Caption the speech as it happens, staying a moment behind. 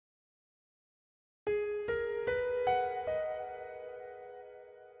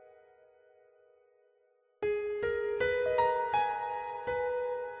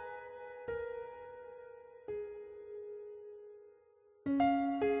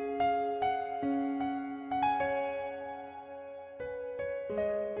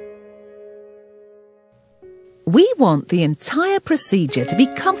We want the entire procedure to be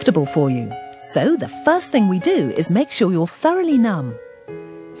comfortable for you, so the first thing we do is make sure you're thoroughly numb.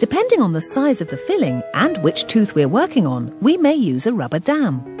 Depending on the size of the filling and which tooth we're working on, we may use a rubber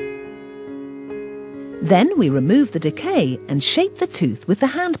dam. Then we remove the decay and shape the tooth with the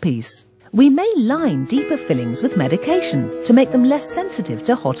handpiece. We may line deeper fillings with medication to make them less sensitive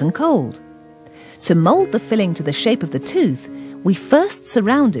to hot and cold. To mould the filling to the shape of the tooth, we first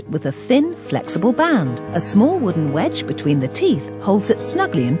surround it with a thin, flexible band. A small wooden wedge between the teeth holds it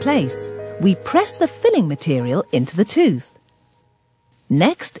snugly in place. We press the filling material into the tooth.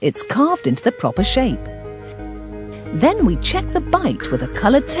 Next, it's carved into the proper shape. Then we check the bite with a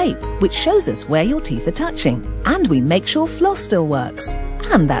coloured tape, which shows us where your teeth are touching. And we make sure floss still works.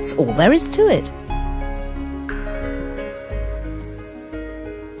 And that's all there is to it.